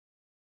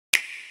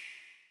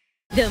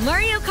The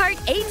Mario Kart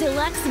 8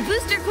 Deluxe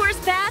Booster Course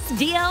Pass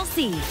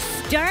DLC.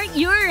 Start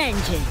your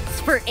engines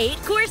for 8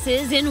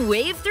 courses in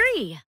Wave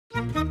 3.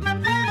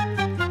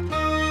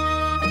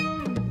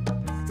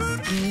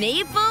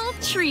 Maple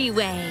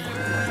Treeway.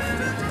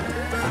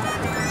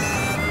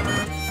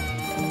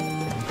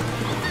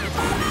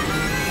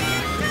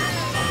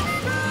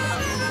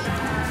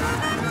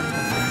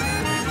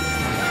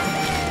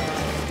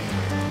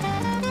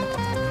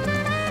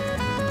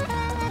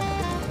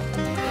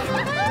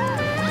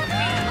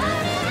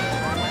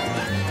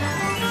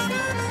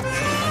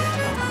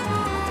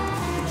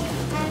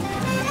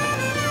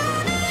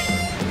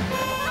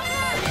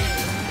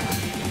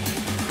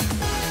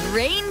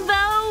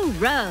 Rainbow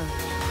Road.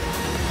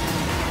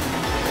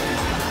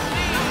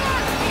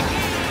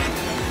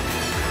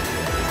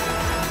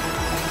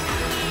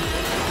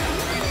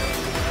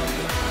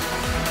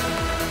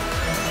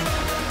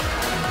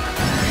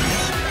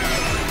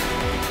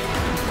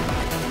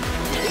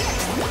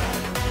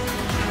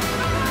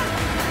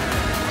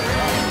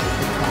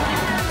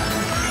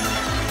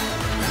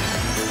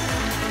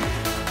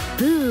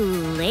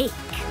 Boo Lake.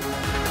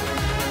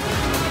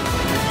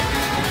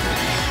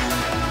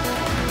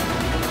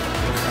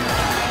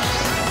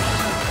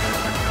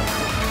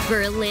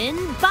 Berlin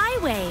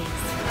Byways.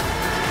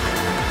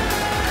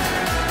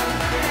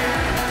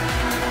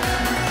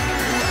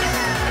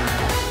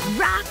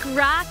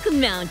 Rock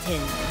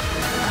Mountain.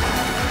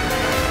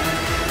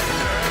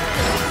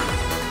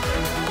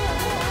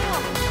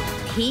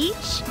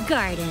 Peach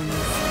Gardens.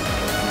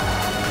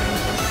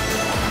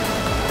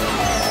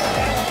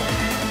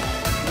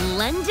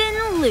 London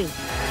Loop.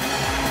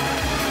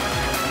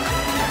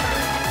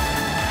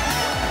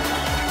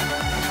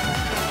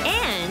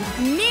 And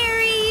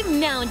Merry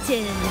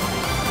Mountain.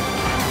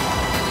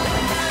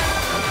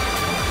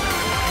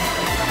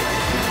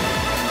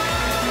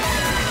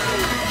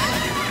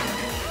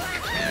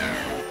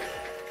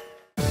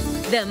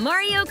 The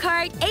Mario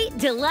Kart 8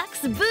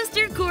 Deluxe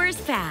Booster Course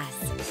Pass.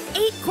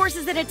 8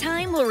 courses at a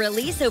time will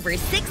release over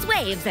 6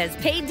 waves as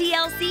paid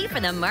DLC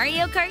for the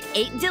Mario Kart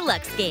 8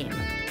 Deluxe game.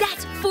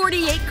 That's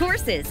 48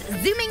 courses,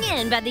 zooming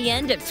in by the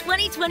end of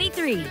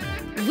 2023.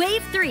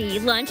 Wave 3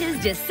 launches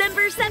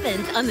December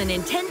 7th on the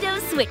Nintendo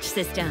Switch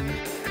system.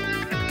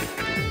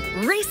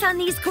 Race on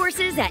these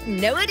courses at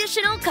no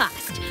additional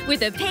cost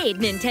with a paid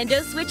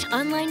Nintendo Switch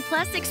Online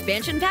Plus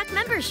Expansion Pack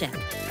membership.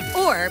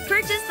 Or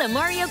purchase the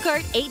Mario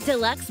Kart 8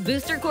 Deluxe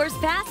Booster Course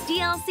Pass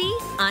DLC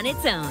on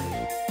its own.